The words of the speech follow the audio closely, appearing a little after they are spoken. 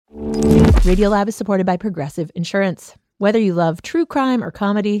Radiolab is supported by Progressive Insurance. Whether you love true crime or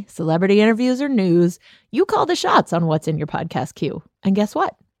comedy, celebrity interviews or news, you call the shots on what's in your podcast queue. And guess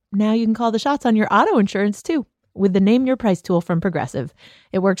what? Now you can call the shots on your auto insurance too with the Name Your Price tool from Progressive.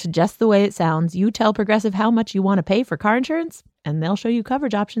 It works just the way it sounds. You tell Progressive how much you want to pay for car insurance, and they'll show you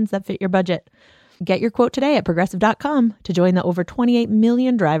coverage options that fit your budget. Get your quote today at Progressive.com to join the over 28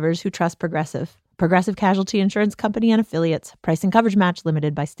 million drivers who trust Progressive. Progressive Casualty Insurance Company and Affiliates. Price and coverage match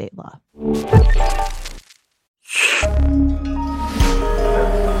limited by state law.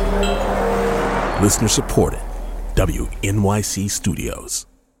 Listener supported. WNYC Studios.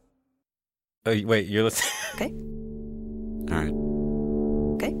 Oh, wait, you're listening? Okay. All right.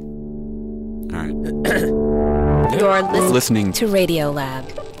 Okay. All right. You're listening to Radiolab.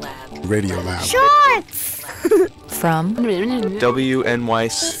 Radiolab. Shorts! From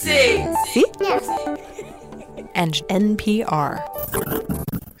WNYC. See? Yes. And NPR.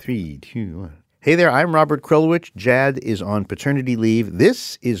 3, 2, 1. Hey there, I'm Robert Krulwich. Jad is on paternity leave.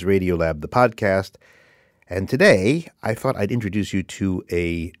 This is Radiolab, the podcast. And today, I thought I'd introduce you to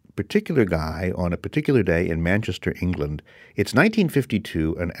a particular guy on a particular day in Manchester, England. It's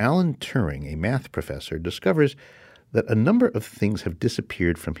 1952, and Alan Turing, a math professor, discovers that a number of things have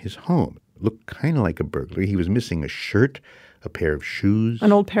disappeared from his home. Looked kind of like a burglary. He was missing a shirt, a pair of shoes.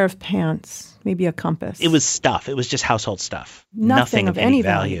 An old pair of pants, maybe a compass. It was stuff. It was just household stuff. Nothing of any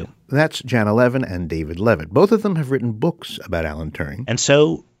value. That's Jan Levin and David Levitt. Both of them have written books about Alan Turing. And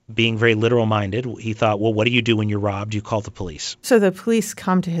so, being very literal-minded, he thought, well, what do you do when you're robbed? You call the police. So the police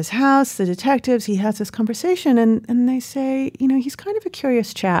come to his house, the detectives, he has this conversation, and they say, you know, he's kind of a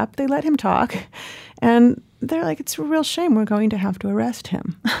curious chap. They let him talk, and they're like, it's a real shame we're going to have to arrest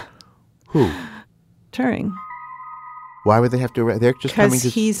him. Who? Turing. Why would they have to arrest? They're just coming to...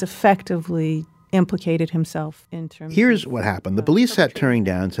 Because he's effectively implicated himself in terms Here's what happened. The police sat Turing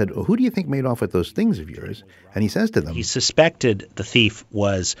down and said, well, who do you think made off with those things of yours? And he says to them... He suspected the thief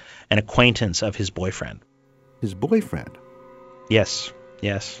was an acquaintance of his boyfriend. His boyfriend? Yes,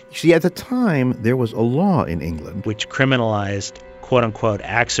 yes. See, at the time, there was a law in England... which criminalized, quote-unquote,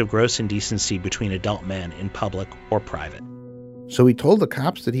 acts of gross indecency between adult men in public or private. So he told the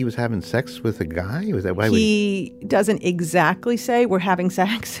cops that he was having sex with a guy? Was that why? He doesn't exactly say we're having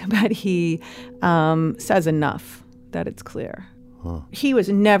sex, but he says enough that it's clear. Huh. He was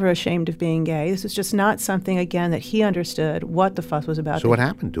never ashamed of being gay. This was just not something, again, that he understood what the fuss was about. So what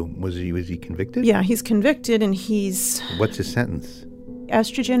happened to him? Was he convicted? Yeah, he's convicted, and he's... What's his sentence?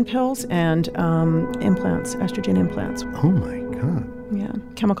 Estrogen pills and implants, estrogen implants. Oh, my God. Yeah,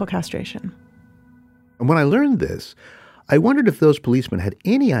 chemical castration. And when I learned this, I wondered if those policemen had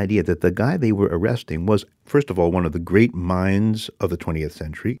any idea that the guy they were arresting was, first of all, one of the great minds of the 20th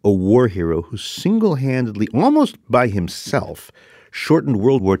century, a war hero who single-handedly, almost by himself, shortened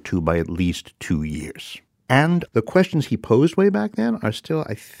World War II by at least 2 years. And the questions he posed way back then are still,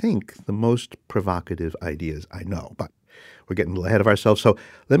 I think, the most provocative ideas I know. But we're getting a little ahead of ourselves, so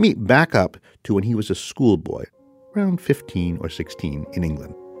let me back up to when he was a schoolboy, around 15 or 16 in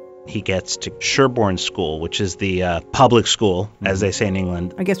England. He gets to Sherborne School, which is the public school, as they say in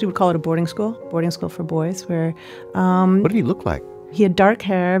England. I guess we would call it a boarding school for boys, where... what did he look like? He had dark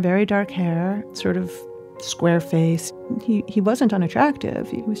hair, very dark hair, sort of square face. He wasn't unattractive.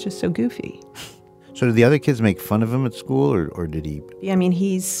 He was just so goofy. So did the other kids make fun of him at school, or did he... I mean,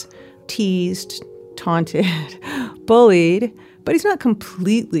 he's teased, taunted, bullied, but he's not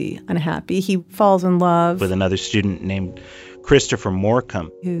completely unhappy. He falls in love with another student named Christopher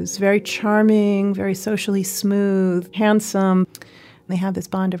Morecambe, who's very charming, very socially smooth, handsome. They have this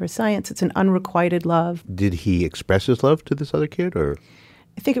bond over science. It's an unrequited love. Did he express his love to this other kid, or?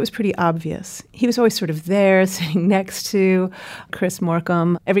 I think it was pretty obvious. He was always sort of there, sitting next to Chris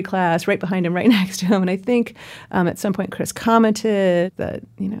Morecambe, every class, right behind him, right next to him. And I think at some point Chris commented that,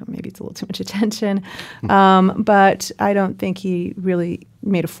 maybe it's a little too much attention. But I don't think he really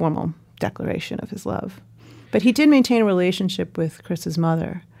made a formal declaration of his love. But he did maintain a relationship with Chris's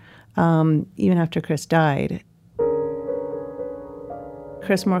mother, even after Chris died.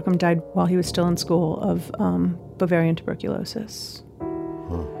 Chris Morecambe died while he was still in school of Bavarian tuberculosis.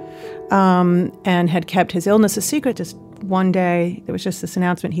 And had kept his illness a secret. Just one day, there was just this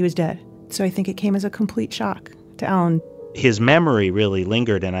announcement he was dead. So I think it came as a complete shock to Alan. His memory really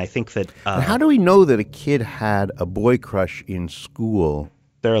lingered, and I think that... how do we know that a kid had a boy crush in school?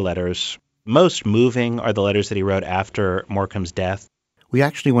 There are letters. Most moving are the letters that he wrote after Morecambe's death. We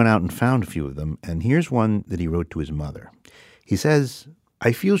actually went out and found a few of them, and here's one that he wrote to his mother. He says,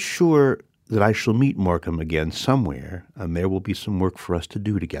 I feel sure that I shall meet Morecambe again somewhere, and there will be some work for us to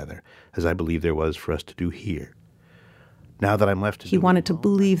do together, as I believe there was for us to do here. Now that I'm left to He wanted to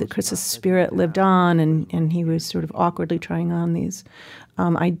believe that Chris's spirit lived on, and he was sort of awkwardly trying on these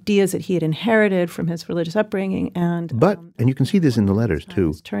ideas that he had inherited from his religious upbringing. And you can see this in the letters,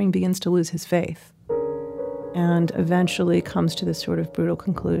 too. Turing begins to lose his faith and eventually comes to this sort of brutal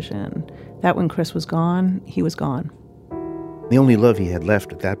conclusion that when Chris was gone, he was gone. The only love he had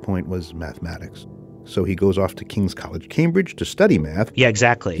left at that point was mathematics. So he goes off to King's College, Cambridge, to study math. Yeah,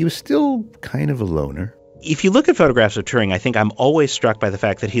 exactly. He was still kind of a loner. If you look at photographs of Turing, I think I'm always struck by the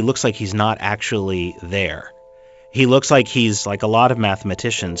fact that he looks like he's not actually there. He looks like he's like a lot of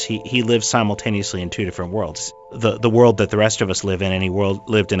mathematicians. He lives simultaneously in two different worlds. The world that the rest of us live in, and he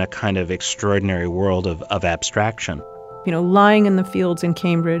lived in a kind of extraordinary world of abstraction. Lying in the fields in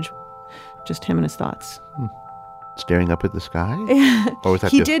Cambridge, just him and his thoughts. Staring up at the sky? Or was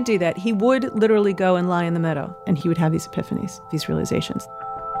that He did do that. He would literally go and lie in the meadow, and he would have these epiphanies, these realizations.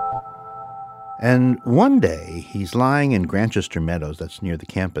 And one day, he's lying in Grantchester Meadows, that's near the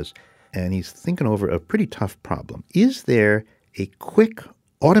campus, and he's thinking over a pretty tough problem. Is there a quick,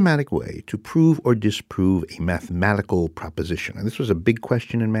 automatic way to prove or disprove a mathematical proposition? And this was a big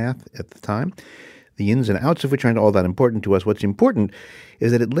question in math at the time, the ins and outs of which aren't all that important to us. What's important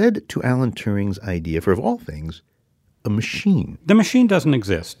is that it led to Alan Turing's idea for, of all things, a machine. The machine doesn't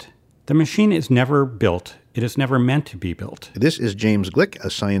exist. The machine is never built. It is never meant to be built. This is James Glick, a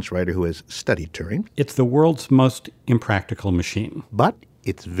science writer who has studied Turing. It's the world's most impractical machine. But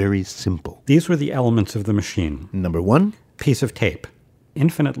it's very simple. These were the elements of the machine. Number one, piece of tape,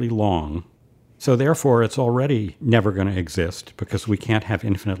 infinitely long. So therefore, it's already never going to exist because we can't have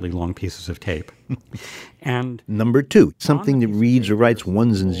infinitely long pieces of tape. And number two, something that reads or writes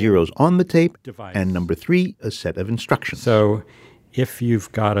ones and zeros on the tape. Device. And number three, a set of instructions. So if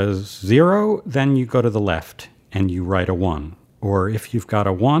you've got a 0, then you go to the left and you write a 1. Or if you've got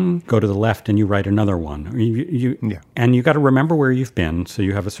a 1, go to the left and you write another 1. And you got to remember where you've been, so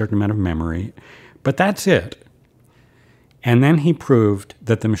you have a certain amount of memory. But that's it. And then he proved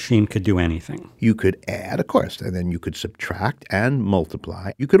that the machine could do anything. You could add, of course, and then you could subtract and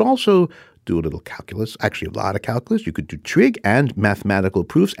multiply. You could also do a little calculus, actually a lot of calculus. You could do trig and mathematical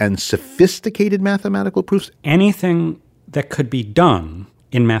proofs and sophisticated mathematical proofs. Anything that could be done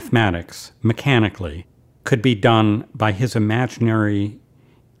in mathematics mechanically could be done by his imaginary,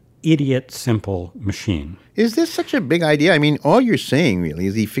 idiot, simple machine. Is this such a big idea? I mean, all you're saying, really,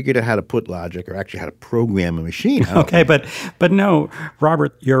 is he figured out how to put logic or actually how to program a machine. Okay, but no,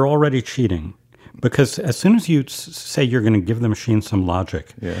 Robert, you're already cheating. Because as soon as you say you're going to give the machine some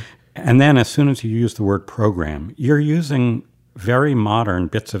logic, and then as soon as you use the word program, you're using very modern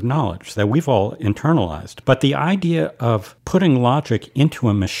bits of knowledge that we've all internalized. But the idea of putting logic into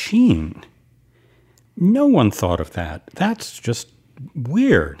a machine, no one thought of that. That's just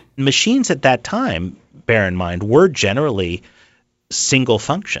weird. Machines at that time, bear in mind, were generally single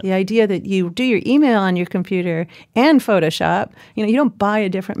function. The idea that you do your email on your computer and Photoshop, you don't buy a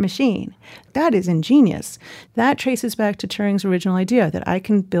different machine. That is ingenious. That traces back to Turing's original idea that I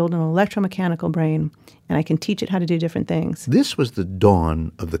can build an electromechanical brain and I can teach it how to do different things. This was the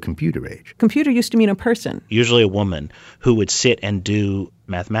dawn of the computer age. Computer used to mean a person. Usually a woman who would sit and do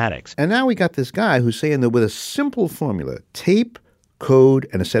mathematics. And now we got this guy who's saying that with a simple formula, tape, code,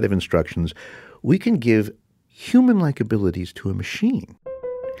 and a set of instructions, we can give human-like abilities to a machine.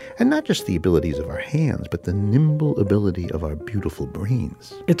 And not just the abilities of our hands, but the nimble ability of our beautiful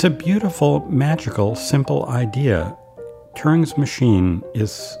brains. It's a beautiful, magical, simple idea. Turing's machine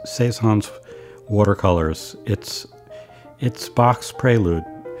is Cézanne's watercolors. It's Bach's Prelude.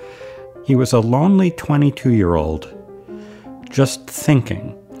 He was a lonely 22-year-old just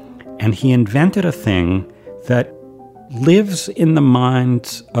thinking, and he invented a thing that lives in the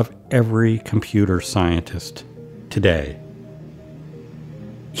minds of every computer scientist today.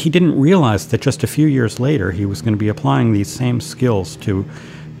 He didn't realize that just a few years later he was going to be applying these same skills to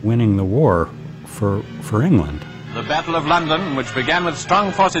winning the war for England. The Battle of London, which began with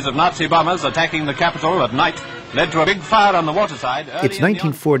strong forces of Nazi bombers attacking the capital at night, led to a big fire on the waterside. It's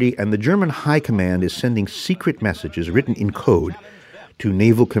 1940, and the German High Command is sending secret messages written in code to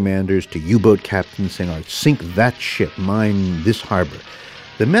naval commanders, to U-boat captains, saying, "Oh, sink that ship, mine this harbor."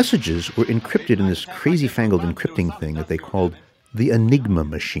 The messages were encrypted in this crazy-fangled encrypting thing that they called the Enigma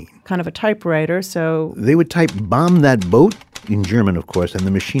machine. Kind of a typewriter, so... They would type, "bomb that boat," in German, of course, and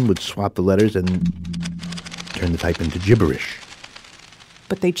the machine would swap the letters and turn the type into gibberish.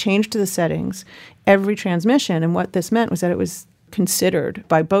 But they changed the settings every transmission, and what this meant was that it was considered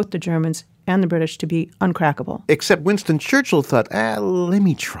by both the Germans and the British to be uncrackable. Except Winston Churchill thought, let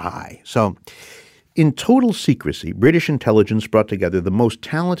me try. So in total secrecy, British intelligence brought together the most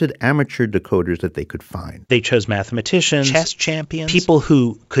talented amateur decoders that they could find. They chose mathematicians, chess champions, people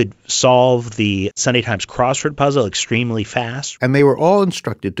who could solve the Sunday Times crossword puzzle extremely fast. And they were all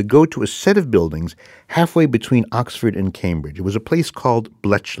instructed to go to a set of buildings halfway between Oxford and Cambridge. It was a place called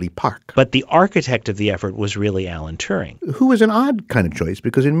Bletchley Park. But the architect of the effort was really Alan Turing, who was an odd kind of choice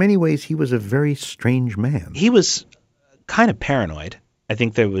because in many ways he was a very strange man. He was kind of paranoid. I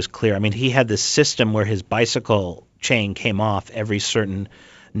think that was clear. I mean, he had this system where his bicycle chain came off every certain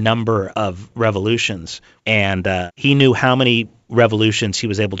number of revolutions, and he knew how many revolutions he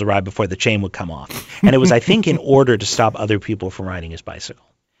was able to ride before the chain would come off. And it was, I think, in order to stop other people from riding his bicycle.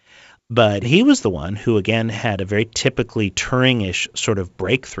 But he was the one who, again, had a very typically Turing-ish sort of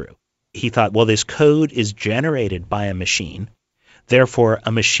breakthrough. He thought, well, this code is generated by a machine. Therefore,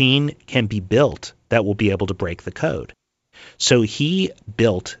 a machine can be built that will be able to break the code. So he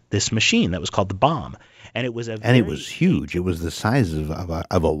built this machine that was called the bomb. And it was huge. It was the size of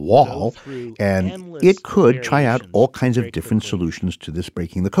a wall, and it could try out all kinds of different solutions to this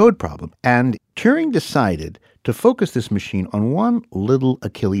breaking the code problem. And Turing decided to focus this machine on one little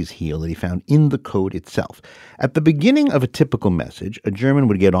Achilles heel that he found in the code itself. At the beginning of a typical message, a German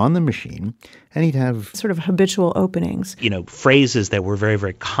would get on the machine, and he'd have sort of habitual openings. Phrases that were very,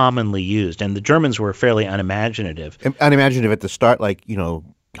 very commonly used. And the Germans were fairly unimaginative. Unimaginative at the start, like,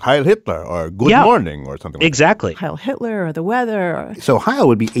 Heil Hitler or Good Morning or something like exactly. that. Heil Hitler or the weather. So Heil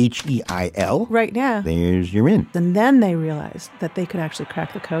would be H-E-I-L. Right, yeah. There's your in. And then they realized that they could actually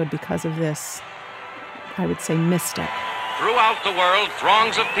crack the code because of this, I would say, misstep. Throughout the world,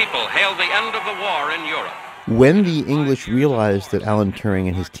 throngs of people hailed the end of the war in Europe. When the English realized that Alan Turing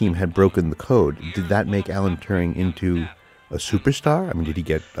and his team had broken the code, did that make Alan Turing into a superstar? I mean, did he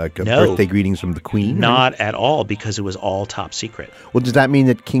get birthday greetings from the Queen? Not at all, because it was all top secret. Well, does that mean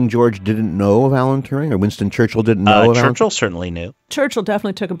that King George didn't know of Alan Turing, or Winston Churchill didn't know of Alan Turing? Churchill certainly knew. Churchill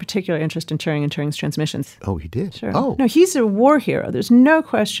definitely took a particular interest in Turing and Turing's transmissions. Oh, he did? Sure. Oh. No, he's a war hero. There's no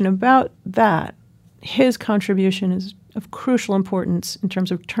question about that. His contribution is of crucial importance in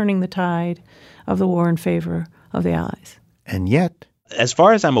terms of turning the tide of the war in favor of the Allies. And yet, as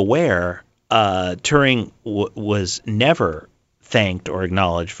far as I'm aware, Turing was never thanked or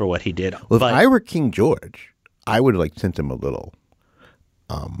acknowledged for what he did. Well, if I were King George, I would have sent him a little.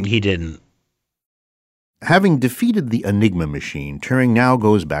 He didn't. Having defeated the Enigma machine, Turing now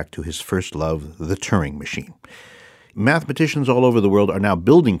goes back to his first love, the Turing machine. Mathematicians all over the world are now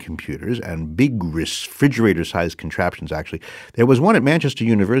building computers, and big refrigerator-sized contraptions, actually. There was one at Manchester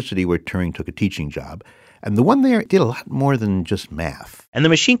University where Turing took a teaching job, and the one there did a lot more than just math. And the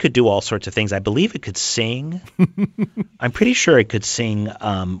machine could do all sorts of things. I believe it could sing. I'm pretty sure it could sing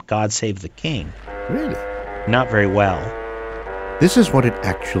God Save the King. Really? Not very well. This is what it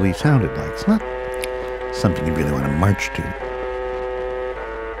actually sounded like. It's not something you really want to march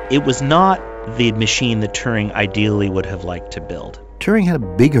to. It was not the machine that Turing ideally would have liked to build. Turing had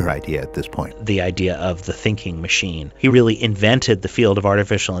a bigger idea at this point. The idea of the thinking machine. He really invented the field of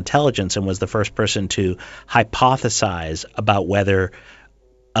artificial intelligence and was the first person to hypothesize about whether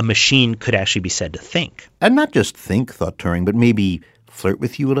a machine could actually be said to think. And not just think, thought Turing, but maybe flirt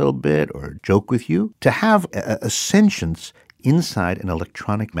with you a little bit or joke with you. To have a sentience inside an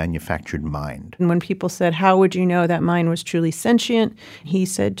electronic manufactured mind. And when people said, how would you know that mind was truly sentient? He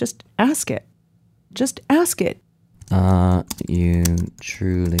said, just ask it. Just ask it. Are you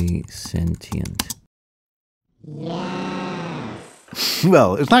truly sentient? Yes.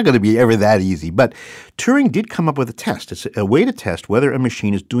 Well, it's not going to be ever that easy, but Turing did come up with a test. It's a way to test whether a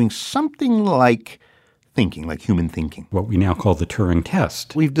machine is doing something like thinking, like human thinking. What we now call the Turing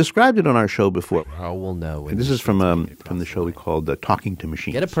test. We've described it on our show before. How we'll know. And this is from the show we called Talking to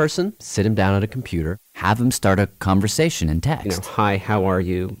Machines. Get a person, sit him down at a computer, have him start a conversation in text. Hi, how are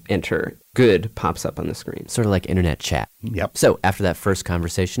you? Enter. Good pops up on the screen. Sort of like internet chat. Yep. So after that first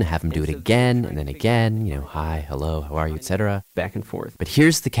conversation, have him do it again and then again. Hi, hello, how are you, etc. Back and forth. But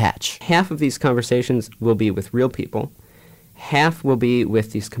here's the catch. Half of these conversations will be with real people. Half will be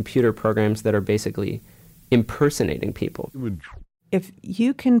with these computer programs that are basically impersonating people. If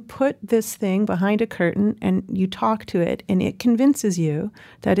you can put this thing behind a curtain and you talk to it and it convinces you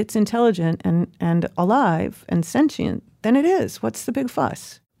that it's intelligent and alive and sentient, then it is. What's the big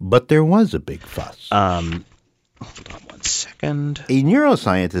fuss? But there was a big fuss. Hold on one second. A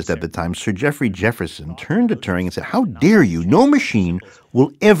neuroscientist at the time, Sir Geoffrey Jefferson, turned to Turing and said, how dare you? No machine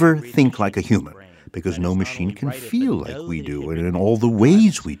will ever think like a human. because no machine can feel like we do and in all the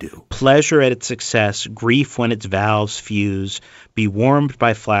ways we do. Pleasure at its success, grief when its valves fuse, be warmed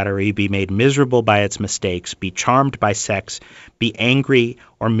by flattery, be made miserable by its mistakes, be charmed by sex, be angry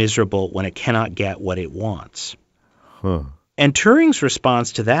or miserable when it cannot get what it wants. Huh. And Turing's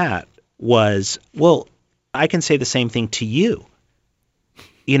response to that was, well, I can say the same thing to you.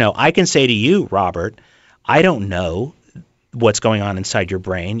 You know, I can say to you, Robert, I don't know what's going on inside your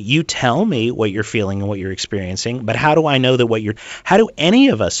brain. You tell me what you're feeling and what you're experiencing, but how do I know that how do any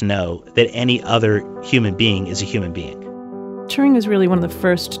of us know that any other human being is a human being? Turing is really one of the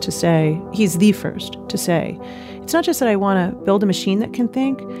first to say, he's the first to say, it's not just that I want to build a machine that can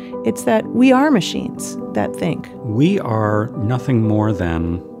think, it's that we are machines that think. We are nothing more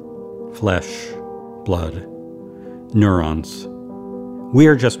than flesh, blood, neurons. We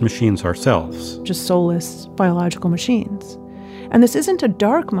are just machines ourselves. Just soulless biological machines. And this isn't a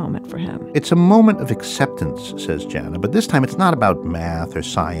dark moment for him. It's a moment of acceptance, says Jana, but this time it's not about math or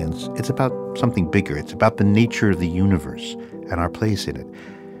science. It's about something bigger. It's about the nature of the universe and our place in it.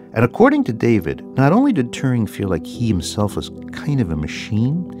 And according to David, not only did Turing feel like he himself was kind of a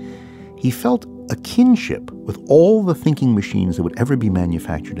machine, he felt a kinship with all the thinking machines that would ever be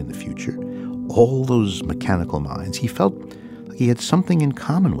manufactured in the future, all those mechanical minds. He felt like he had something in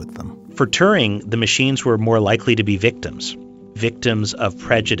common with them. For Turing, the machines were more likely to be victims. Victims of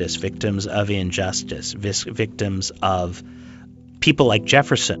prejudice, victims of injustice, victims of people like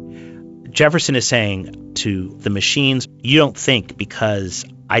Jefferson. Jefferson is saying to the machines, you don't think because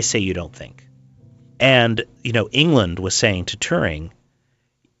I say you don't think. And, England was saying to Turing,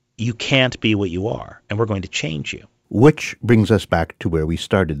 you can't be what you are, and we're going to change you. Which brings us back to where we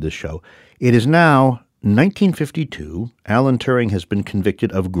started this show. It is now 1952, Alan Turing has been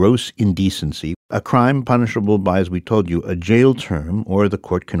convicted of gross indecency, a crime punishable by, as we told you, a jail term, or the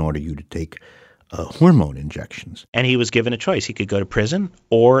court can order you to take hormone injections. And he was given a choice. He could go to prison,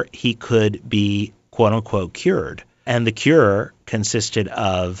 or he could be, quote-unquote, cured. And the cure consisted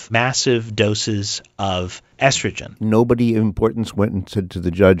of massive doses of estrogen. Nobody of importance went and said to the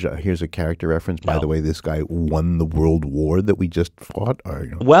judge, here's a character reference, by the way, this guy won the world war that we just fought?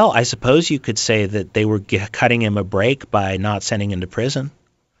 Well, I suppose you could say that they were cutting him a break by not sending him to prison,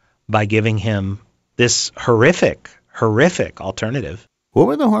 by giving him this horrific alternative. What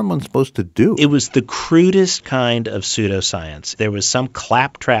were the hormones supposed to do? It was the crudest kind of pseudoscience. There was some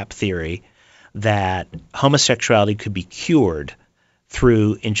claptrap theory that homosexuality could be cured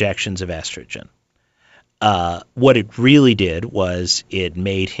through injections of estrogen. What it really did was it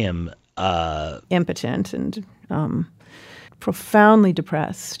made him impotent and profoundly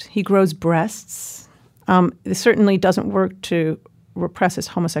depressed. He grows breasts. It certainly doesn't work to repress his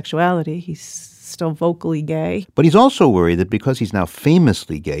homosexuality. He's still vocally gay. But he's also worried that because he's now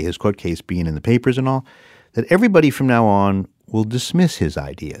famously gay, his court case being in the papers and all, that everybody from now on will dismiss his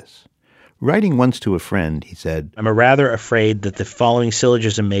ideas. Writing once to a friend, he said, I'm rather afraid that the following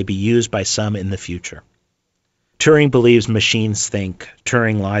syllogism may be used by some in the future. Turing believes machines think.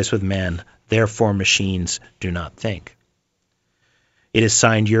 Turing lies with men. Therefore, machines do not think. It is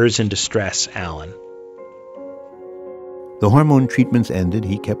signed yours in distress, Alan. The hormone treatments ended.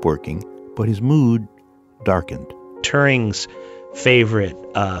 He kept working, but his mood darkened. Turing's favorite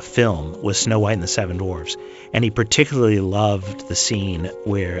film was Snow White and the Seven Dwarfs, and he particularly loved the scene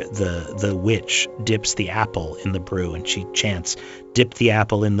where the witch dips the apple in the brew, and she chants, "Dip the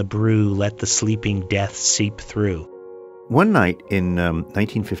apple in the brew, let the sleeping death seep through." One night in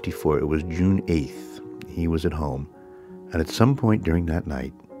 1954, it was June 8th, he was at home, and at some point during that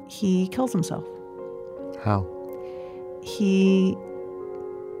night, he kills himself. How? He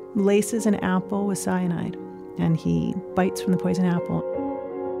laces an apple with cyanide, and he bites from the poison apple.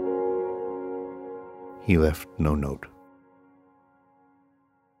 He left no note.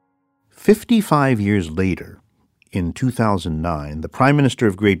 55 years later, in 2009, the Prime Minister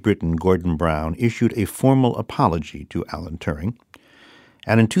of Great Britain, Gordon Brown, issued a formal apology to Alan Turing.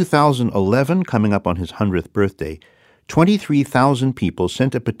 And in 2011, coming up on his 100th birthday, 23,000 people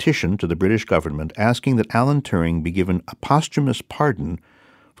sent a petition to the British government asking that Alan Turing be given a posthumous pardon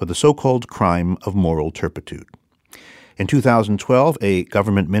for the so-called crime of moral turpitude. In 2012, a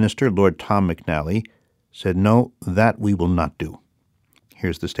government minister, Lord Tom McNally, said, no, that we will not do.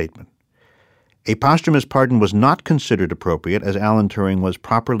 Here's the statement. A posthumous pardon was not considered appropriate as Alan Turing was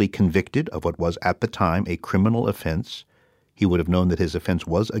properly convicted of what was at the time a criminal offense. He would have known that his offense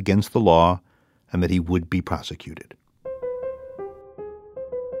was against the law and that he would be prosecuted.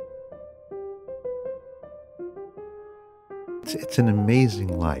 It's an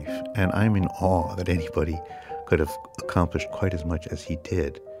amazing life, and I'm in awe that anybody could have accomplished quite as much as he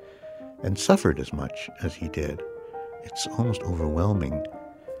did. and suffered as much as he did. It's almost overwhelming.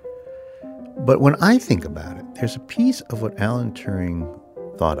 But when I think about it, there's a piece of what Alan Turing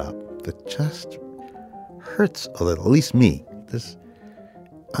thought up that just hurts a little, at least me. This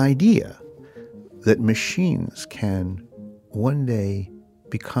idea that machines can one day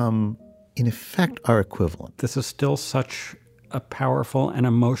become, in effect, our equivalent. This is still such a powerful and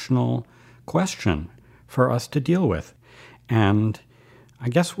emotional question for us to deal with. And I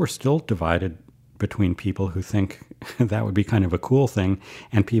guess we're still divided between people who think that would be kind of a cool thing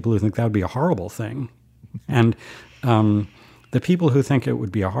and people who think that would be a horrible thing. And the people who think it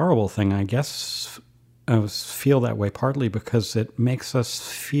would be a horrible thing, I guess, feel that way partly because it makes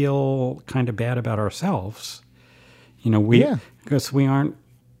us feel kind of bad about ourselves. You know, because we aren't,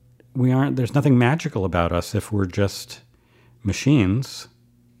 there's nothing magical about us if we're just machines.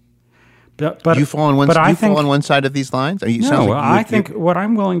 But do you fall on one side of these lines? I think what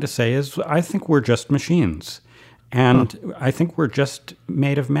I'm willing to say is I think we're just machines. And I think we're just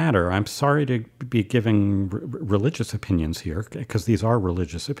made of matter. I'm sorry to be giving religious opinions here, because these are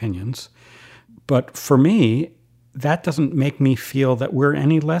religious opinions. But for me, that doesn't make me feel that we're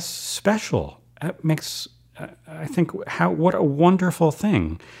any less special. It makes, I think, what a wonderful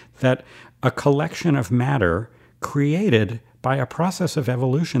thing that a collection of matter created by a process of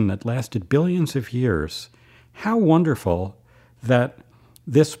evolution that lasted billions of years. How wonderful that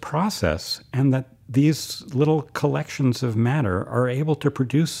this process and that these little collections of matter are able to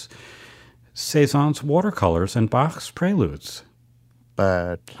produce Cézanne's watercolors and Bach's preludes.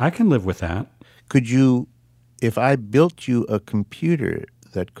 But I can live with that. Could you, if I built you a computer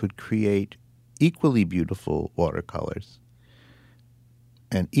that could create equally beautiful watercolors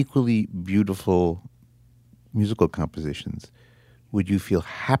and equally beautiful musical compositions, would you feel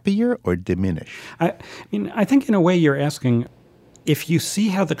happier or diminished? I think in a way you're asking, if you see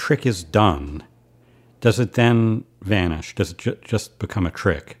how the trick is done, does it then vanish? Does it just become a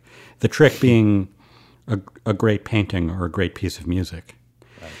trick? The trick being a great painting or a great piece of music.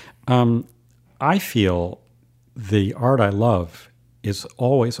 Right. I feel the art I love is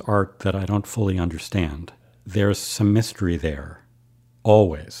always art that I don't fully understand. There's some mystery there,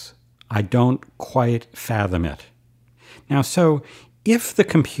 always. I don't quite fathom it. Now, so if the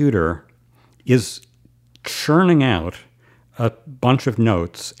computer is churning out a bunch of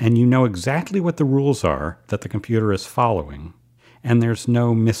notes and you know exactly what the rules are that the computer is following, and there's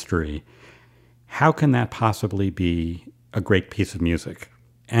no mystery, how can that possibly be a great piece of music?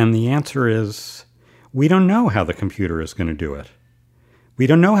 And the answer is, we don't know how the computer is going to do it. We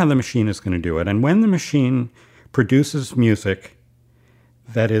don't know how the machine is going to do it. And when the machine produces music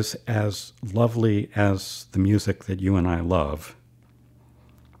that is as lovely as the music that you and I love,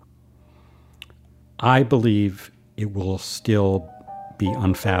 I believe it will still be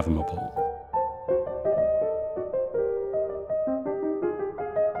unfathomable.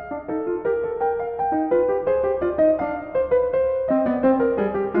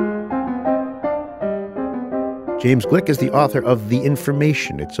 James Glick is the author of The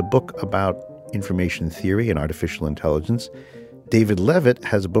Information. It's a book about information theory and artificial intelligence. David Levitt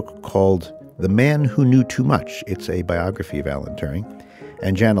has a book called The Man Who Knew Too Much. It's a biography of Alan Turing.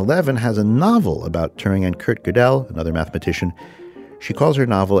 And Jana Levin has a novel about Turing, and Kurt Gödel, another mathematician. She calls her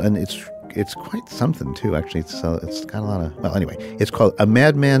novel, and it's quite something, too, actually. It's got a lot of... Well, anyway, it's called A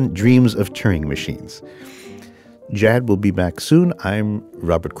Madman Dreams of Turing Machines. Jad will be back soon. I'm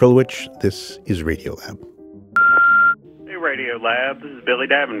Robert Krulwich. This is Radiolab. Hey, Radiolab. This is Billy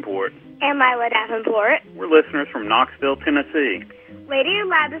Davenport. And Mila Davenport. We're listeners from Knoxville, Tennessee.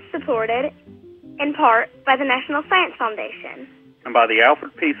 Radiolab is supported, in part, by the National Science Foundation. And by the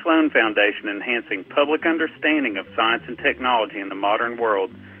Alfred P. Sloan Foundation, enhancing public understanding of science and technology in the modern world.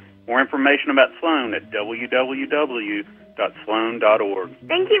 More information about Sloan at www.sloan.org.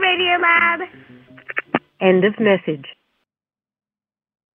 Thank you, Radiolab. End of message.